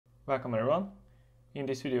Welcome everyone. In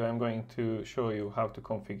this video I'm going to show you how to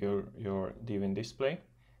configure your DWIN display,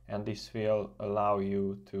 and this will allow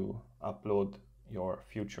you to upload your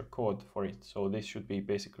future code for it. So this should be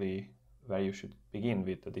basically where you should begin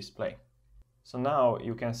with the display. So now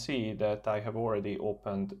you can see that I have already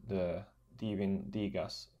opened the DWIN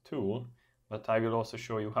DGAS tool, but I will also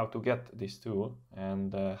show you how to get this tool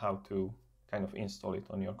and how to kind of install it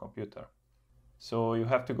on your computer. So you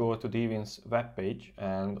have to go to DWIN's web page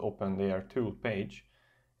and open their tool page,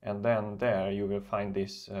 and then there you will find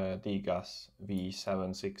this DGAS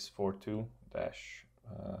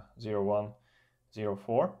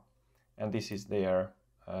V7642-0104, and this is their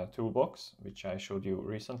toolbox, which I showed you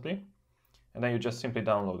recently. And then you just simply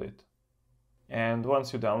download it. And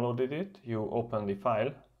once you downloaded it, you open the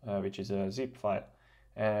file, which is a zip file,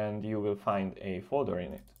 and you will find a folder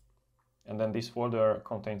in it. And then this folder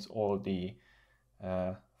contains all the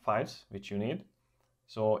files which you need.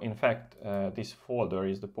 So in fact, this folder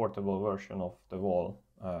is the portable version of the whole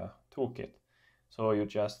toolkit. So you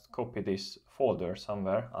just copy this folder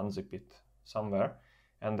somewhere, unzip it somewhere,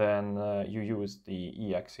 and then you use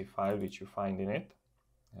the exe file which you find in it,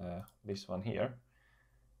 this one here,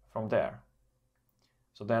 from there.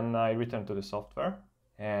 So then I return to the software,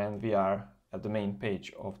 and we are at the main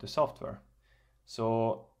page of the software.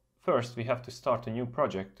 So first we have to start a new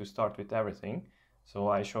project to start with everything. So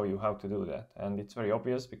I show you how to do that, and it's very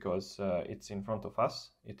obvious because it's in front of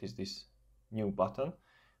us. It is this new button,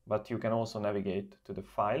 but you can also navigate to the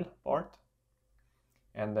file part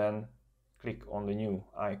and then click on the new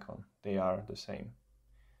icon. They are the same.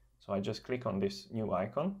 So I just click on this new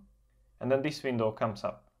icon, and then this window comes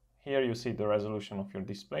up. Here you see the resolution of your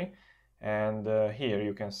display, and here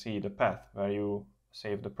you can see the path where you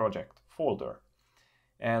save the project folder.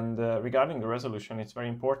 And regarding the resolution, it's very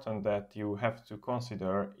important that you have to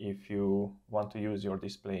consider if you want to use your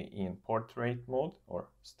display in portrait mode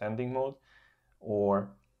or standing mode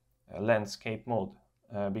or landscape mode,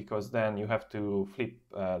 because then you have to flip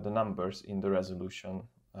the numbers in the resolution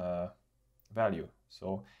value.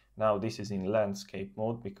 So now this is in landscape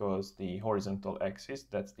mode because the horizontal axis,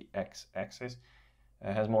 that's the x-axis,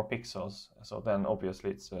 has more pixels. So then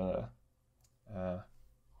obviously it's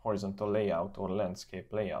horizontal layout or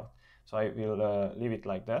landscape layout. So I will leave it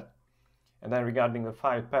like that. And then regarding the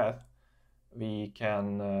file path, we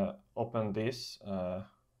can open this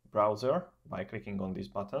browser by clicking on this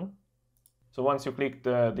button. So once you click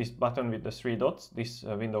this button with the three dots, this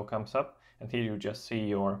window comes up, and here you just see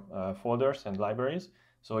your folders and libraries.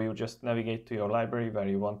 So you just navigate to your library where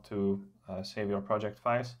you want to save your project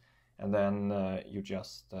files, and then you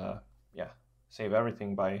just save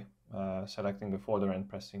everything by selecting the folder and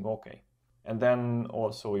pressing OK. And then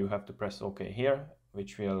also you have to press OK here,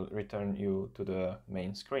 which will return you to the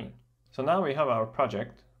main screen. So now we have our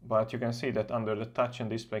project, but you can see that under the touch and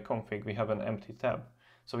display config we have an empty tab.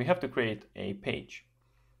 So we have to create a page,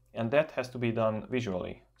 and that has to be done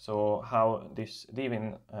visually. So how this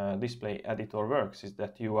DWIN display editor works is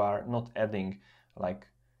that you are not adding like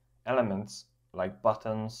elements like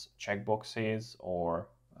buttons, checkboxes, or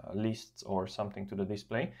lists or something to the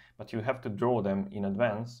display, but you have to draw them in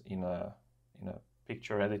advance in a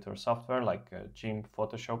picture editor software like GIMP,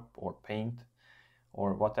 Photoshop, or Paint,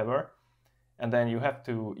 or whatever. And then you have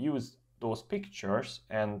to use those pictures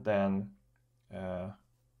and then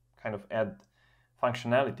kind of add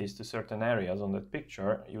functionalities to certain areas on that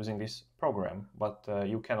picture using this program, but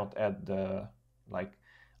you cannot add like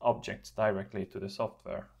objects directly to the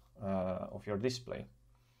software of your display.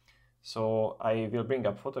 So I will bring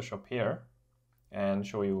up Photoshop here and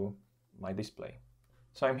show you my display.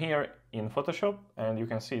 So I'm here in Photoshop, and you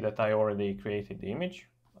can see that I already created the image.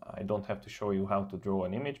 I don't have to show you how to draw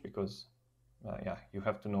an image because you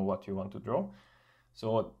have to know what you want to draw.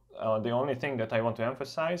 So the only thing that I want to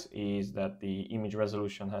emphasize is that the image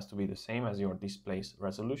resolution has to be the same as your display's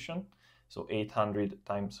resolution. So 800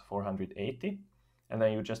 times 480. And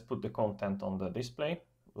then you just put the content on the display.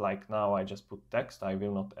 Like now I just put text, I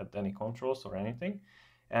will not add any controls or anything.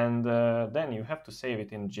 And then you have to save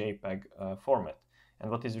it in JPEG format. And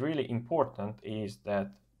what is really important is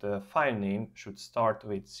that the file name should start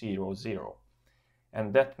with 00.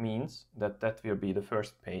 And that means that that will be the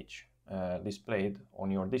first page displayed on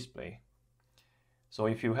your display. So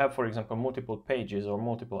if you have, for example, multiple pages or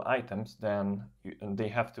multiple items, then they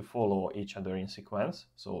have to follow each other in sequence.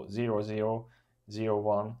 So 00,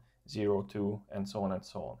 01, 02, and so on and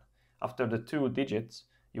so on. After the 2 digits,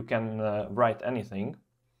 you can write anything,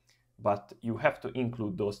 but you have to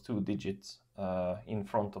include those 2 digits in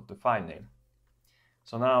front of the file name.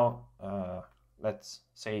 So now let's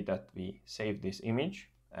say that we save this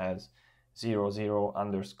image as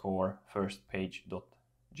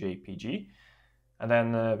 00_firstpage.jpg, and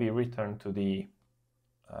then we return to the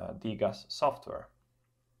DGAS software.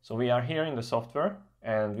 So we are here in the software,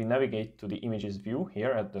 and we navigate to the images view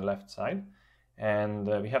here at the left side, and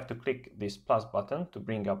we have to click this plus button to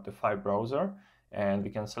bring up the file browser, and we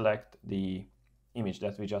can select the image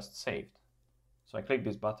that we just saved. So I click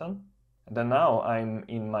this button, and then now I'm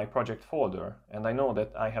in my project folder, and I know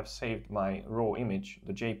that I have saved my raw image,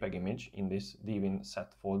 the JPEG image, in this DWIN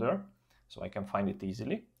set folder, so I can find it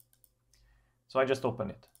easily. So I just open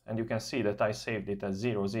it, and you can see that I saved it as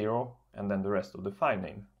 00 and then the rest of the file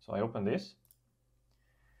name. So I open this,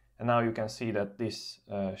 and now you can see that this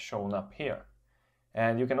shown up here.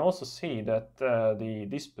 And you can also see that the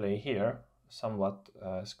display here somewhat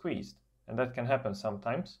squeezed, and that can happen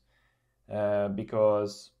sometimes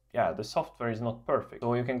because the software is not perfect.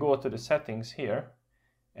 So you can go to the settings here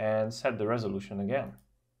and set the resolution again,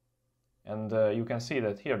 and you can see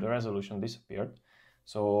that here the resolution disappeared,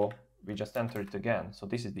 so we just enter it again. So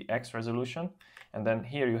this is the X resolution, and then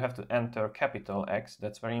here you have to enter capital X,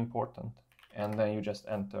 that's very important, and then you just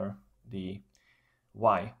enter the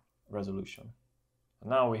Y resolution. And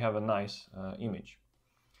now we have a nice image.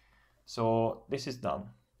 So this is done.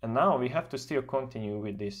 And now we have to still continue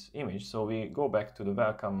with this image. So we go back to the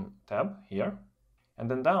Welcome tab here. And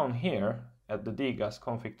then down here at the DGAS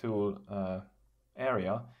config tool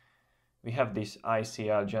area, we have this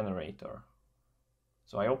ICL generator.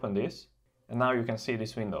 So I open this, and now you can see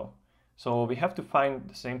this window. So we have to find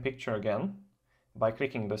the same picture again by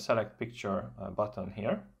clicking the Select Picture button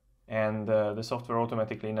here. And the software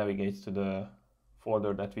automatically navigates to the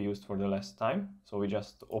folder that we used for the last time. So we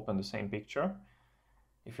just open the same picture.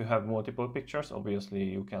 If you have multiple pictures, obviously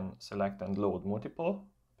you can select and load multiple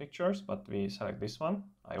pictures, but we select this one.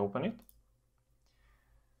 I open it.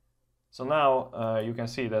 So now you can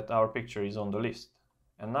see that our picture is on the list.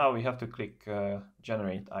 And now we have to click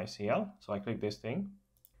Generate ICL. So I click this thing.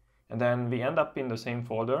 And then we end up in the same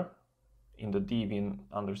folder in the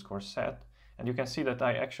DWIN_set. And you can see that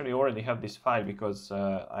I actually already have this file because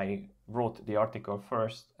I wrote the article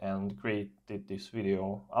first and created this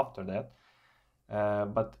video after that.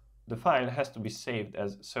 But the file has to be saved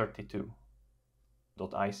as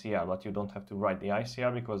 32.icl, but you don't have to write the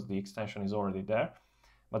ICL because the extension is already there.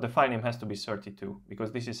 But the file name has to be 32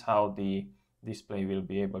 because this is how the display will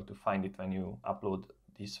be able to find it when you upload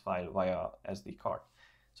this file via SD card.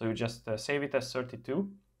 So you just save it as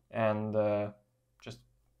 32 and just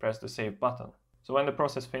press the save button. So when the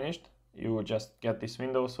process finished, you will just get this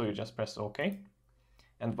window, so you just press OK.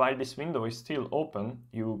 And while this window is still open,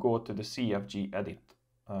 you go to the CFG Edit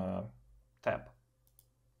tab.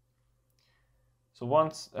 So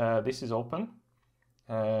once this is open,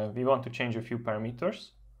 we want to change a few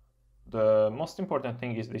parameters. The most important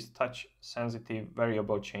thing is this touch sensitive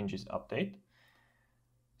variable changes update.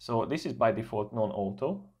 So this is by default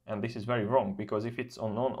non-auto, and this is very wrong because if it's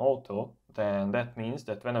on non-auto, then that means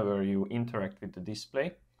that whenever you interact with the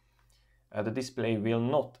display will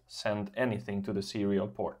not send anything to the serial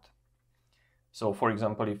port. So for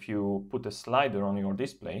example, if you put a slider on your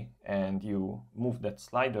display and you move that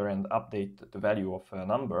slider and update the value of a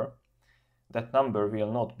number, that number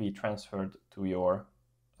will not be transferred to your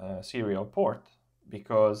serial port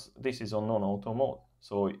because this is on non-auto mode.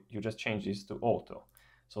 So you just change this to auto.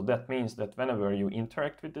 So that means that whenever you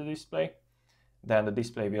interact with the display, then the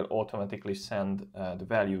display will automatically send the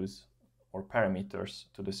values or parameters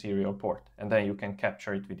to the serial port, and then you can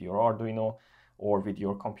capture it with your Arduino or with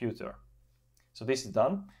your computer. So this is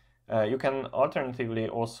done. You can alternatively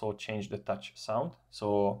also change the touch sound.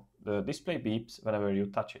 So the display beeps whenever you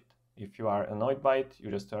touch it. If you are annoyed by it, you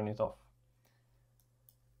just turn it off.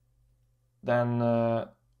 Then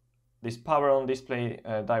this power on display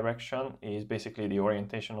direction is basically the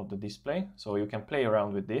orientation of the display. So you can play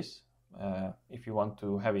around with this if you want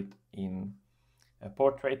to have it in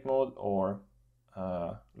portrait mode or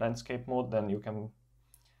landscape mode, then you can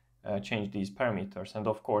change these parameters. And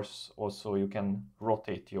of course also you can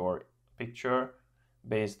rotate your picture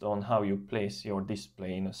based on how you place your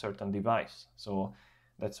display in a certain device. So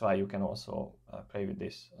that's why you can also play with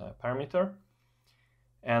this parameter.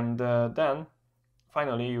 And then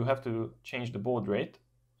finally you have to change the baud rate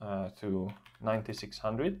to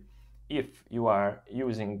 9600 if you are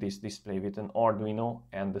using this display with an Arduino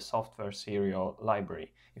and the software serial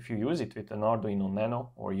library. If you use it with an Arduino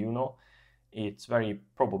Nano or Uno, it's very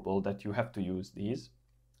probable that you have to use these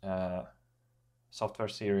software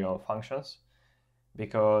serial functions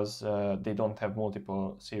because they don't have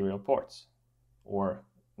multiple serial ports or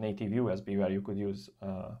native USB where you could use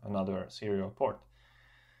another serial port.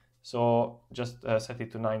 So just set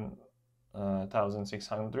it to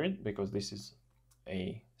 1600 because this is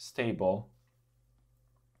a stable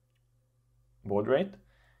baud rate,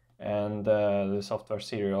 and the software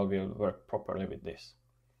serial will work properly with this.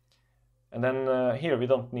 And then here we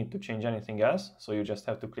don't need to change anything else, so you just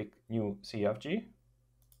have to click New CFG.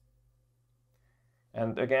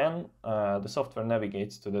 And again, the software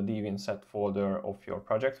navigates to the DWIN set folder of your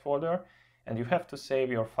project folder, and you have to save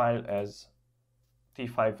your file as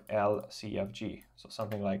T5L CFG, so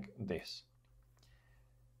something like this.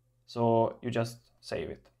 So you just save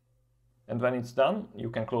it. And when it's done, you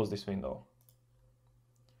can close this window.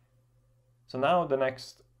 So now the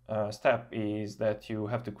next step is that you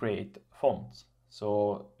have to create fonts.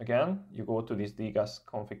 So again, you go to this DGUS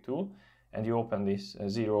config tool and you open this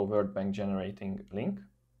 0 word bank generating link.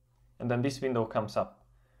 And then this window comes up.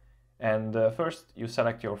 And first you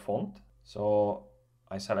select your font. So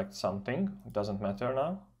I select something, it doesn't matter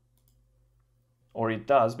now. Or it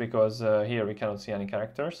does, because here we cannot see any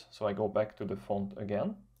characters. So I go back to the font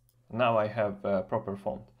again. Now I have a proper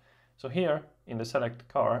font. So here in the select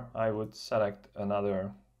car, I would select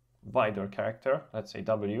another wider character, let's say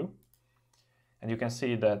W. And you can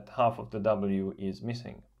see that half of the W is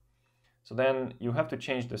missing. So then you have to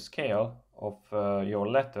change the scale of your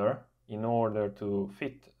letter in order to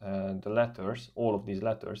fit the letters, all of these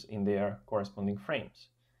letters, in their corresponding frames.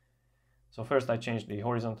 So first I changed the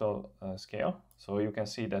horizontal scale, so you can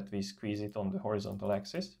see that we squeeze it on the horizontal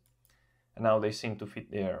axis. And now they seem to fit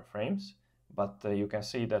their frames, but you can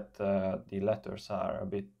see that the letters are a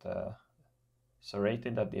bit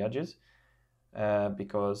serrated at the edges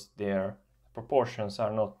because their proportions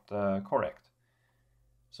are not correct.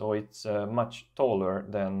 So it's much taller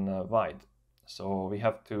than wide. So we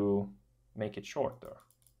have to make it shorter.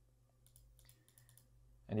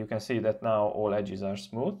 And you can see that now all edges are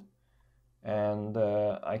smooth. And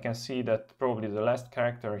I can see that probably the last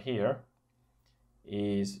character here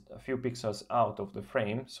is a few pixels out of the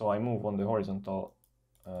frame. So I move on the horizontal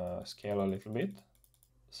scale a little bit,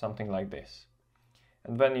 something like this.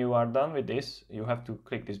 And when you are done with this, you have to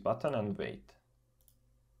click this button and wait.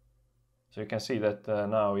 So you can see that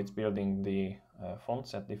now it's building the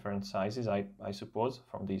fonts at different sizes, I suppose,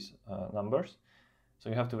 from these numbers. So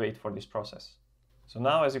you have to wait for this process. So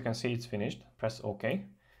now, as you can see, it's finished. Press OK.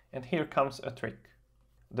 And here comes a trick.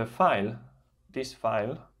 The file, this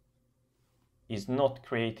file, is not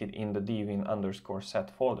created in the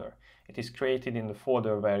DWIN_set folder. It is created in the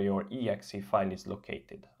folder where your exe file is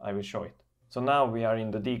located. I will show it. So now we are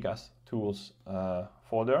in the DGUS tools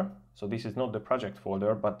folder. So this is not the project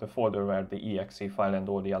folder, but the folder where the exe file and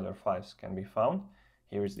all the other files can be found.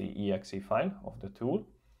 Here is the exe file of the tool.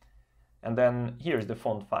 And then here is the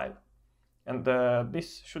font file. And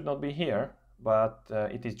this should not be here, but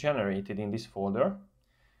it is generated in this folder.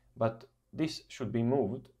 But this should be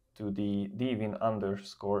moved to the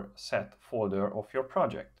DWIN_set folder of your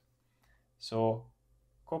project. So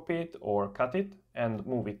copy it or cut it and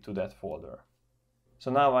move it to that folder.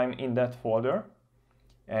 So now I'm in that folder,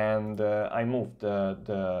 and I moved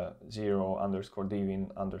the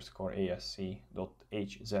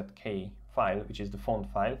 0_DWIN_ASC.hzk file, which is the font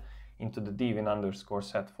file, into the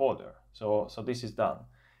DWIN_set folder. So this is done.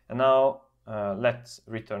 And now let's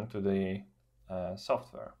return to the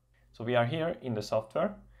software. So we are here in the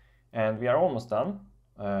software, and we are almost done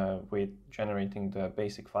with generating the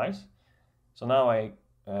basic files. So now I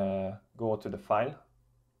go to the file,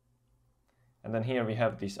 and then here we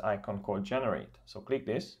have this icon called generate. So click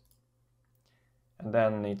this, and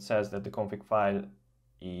then it says that the config file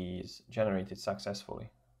is generated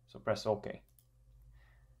successfully. So press OK.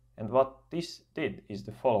 And what this did is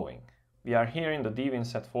the following. We are here in the DWIN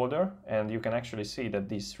set folder, and you can actually see that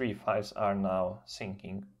these three files are now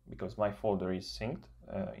syncing because my folder is synced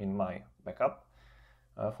in my backup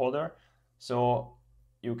folder. So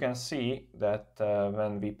you can see that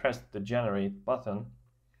when we press the generate button,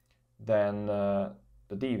 then the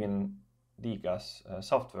DWIN DGUS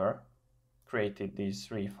software created these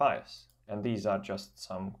three files, and these are just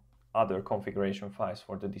some other configuration files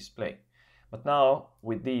for the display. But now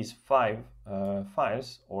with these 5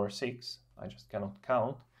 files, or 6, I just cannot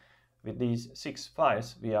count, with these 6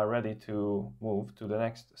 files we are ready to move to the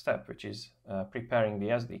next step, which is preparing the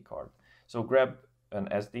SD card. So grab an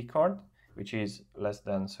SD card which is less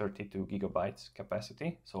than 32 gigabytes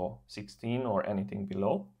capacity, so 16 or anything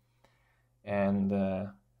below, and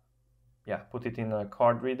yeah, put it in a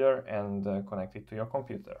card reader and connect it to your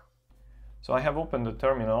computer. So I have opened the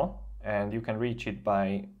terminal, and you can reach it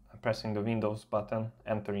by pressing the Windows button,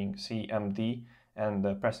 entering CMD,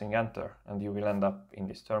 and pressing enter, and you will end up in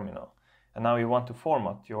this terminal. And now you want to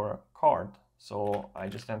format your card, so I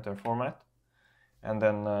just enter format and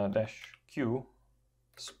then Q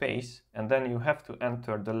space, and then you have to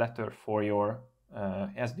enter the letter for your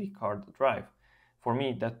SD card drive. For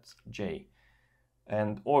me, that's J.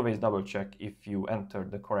 And always double check if you enter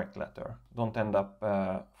the correct letter. Don't end up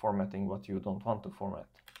formatting what you don't want to format.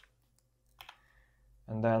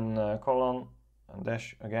 And then colon and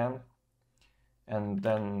dash again. And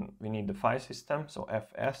then we need the file system, so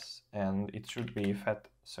fs, and it should be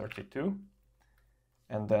FAT32.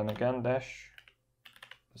 And then again dash,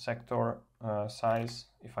 the sector size,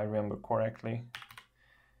 if I remember correctly,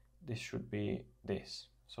 this should be this.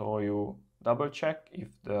 So you double check if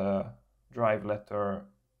the drive letter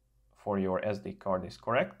for your SD card is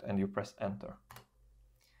correct, and you press enter.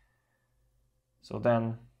 So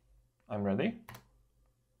then I'm ready.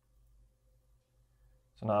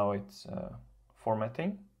 So now it's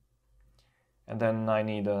formatting, and then I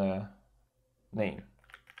need a name.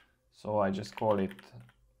 So I just call it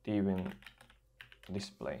DWIN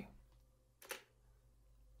Display.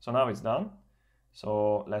 So now it's done.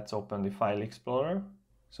 So let's open the File Explorer.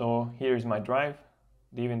 So here is my drive,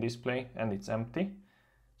 DWIN Display, and it's empty.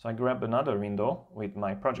 So I grab another window with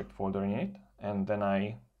my project folder in it, and then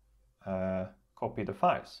I copy the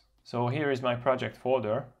files. So here is my project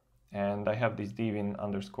folder, and I have this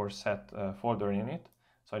DWIN_set folder in it.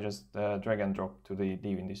 So I just drag and drop to the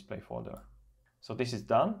DWIN Display folder. So this is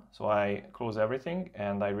done. So I close everything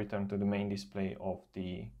and I return to the main display of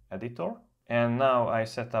the editor. And now I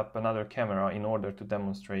set up another camera in order to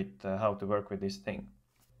demonstrate how to work with this thing.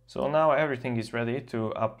 So now everything is ready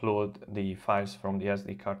to upload the files from the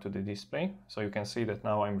SD card to the display. So you can see that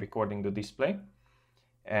now I'm recording the display.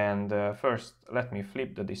 And first let me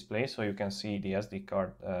flip the display so you can see the SD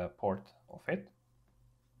card port of it.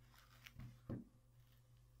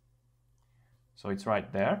 So it's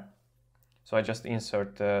right there. So I just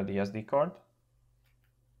insert the SD card.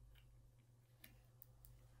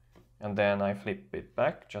 And then I flip it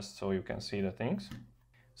back just so you can see the things.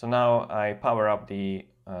 So now I power up the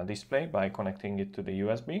display by connecting it to the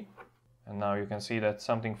USB. And now you can see that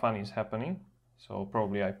something funny is happening. So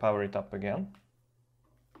probably I power it up again.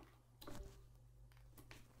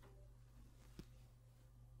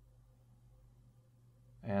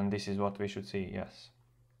 And this is what we should see, yes.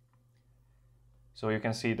 So you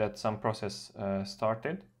can see that some process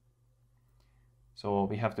started. So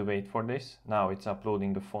we have to wait for this. Now it's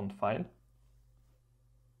uploading the font file.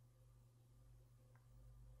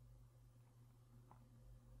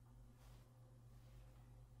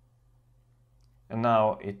 And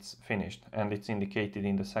now it's finished, and it's indicated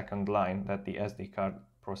in the second line that the SD card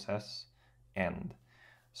process end.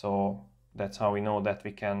 So that's how we know that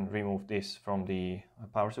we can remove this from the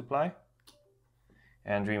power supply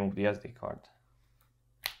and remove the SD card.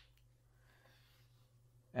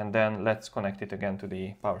 And then let's connect it again to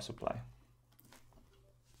the power supply.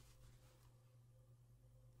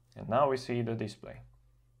 And now we see the display.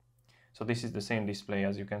 So this is the same display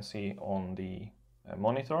as you can see on the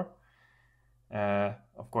monitor.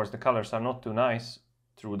 Of course, the colors are not too nice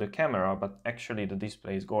through the camera, but actually the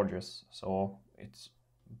display is gorgeous. So it's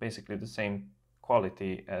basically the same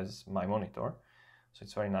quality as my monitor. So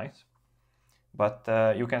it's very nice. But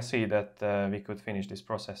you can see that we could finish this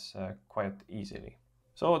process quite easily.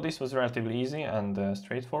 So this was relatively easy and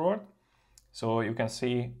straightforward. So you can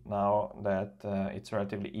see now that it's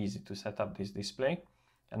relatively easy to set up this display.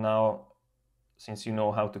 And now, since you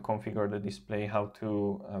know how to configure the display, how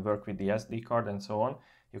to work with the SD card and so on,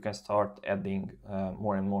 you can start adding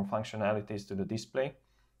more and more functionalities to the display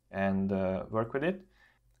and work with it.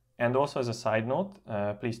 And also, as a side note,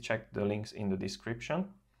 please check the links in the description,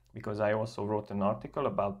 because I also wrote an article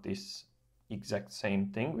about this exact same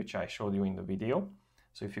thing, which I showed you in the video.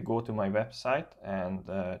 So if you go to my website and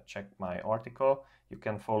check my article, you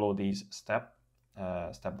can follow these step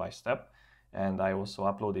by step. And I also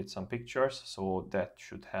uploaded some pictures, so that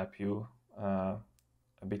should help you a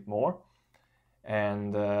bit more.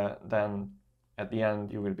 And then at the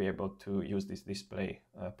end, you will be able to use this display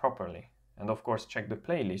properly. And of course, check the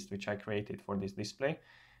playlist which I created for this display,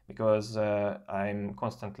 because I'm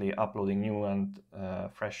constantly uploading new and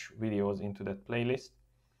fresh videos into that playlist.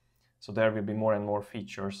 So there will be more and more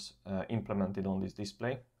features implemented on this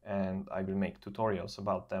display, and I will make tutorials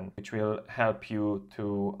about them, which will help you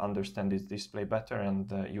to understand this display better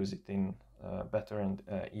and use it in a better and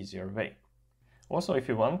easier way. Also, if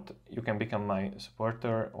you want, you can become my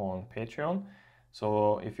supporter on Patreon.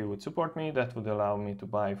 So if you would support me, that would allow me to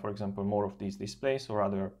buy, for example, more of these displays or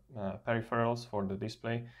other peripherals for the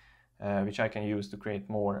display, which I can use to create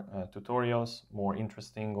more tutorials, more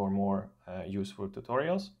interesting or more useful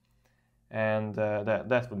tutorials. And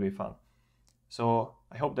that would be fun. So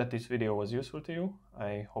I hope that this video was useful to you.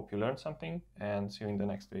 I hope you learned something, and see you in the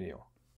next video.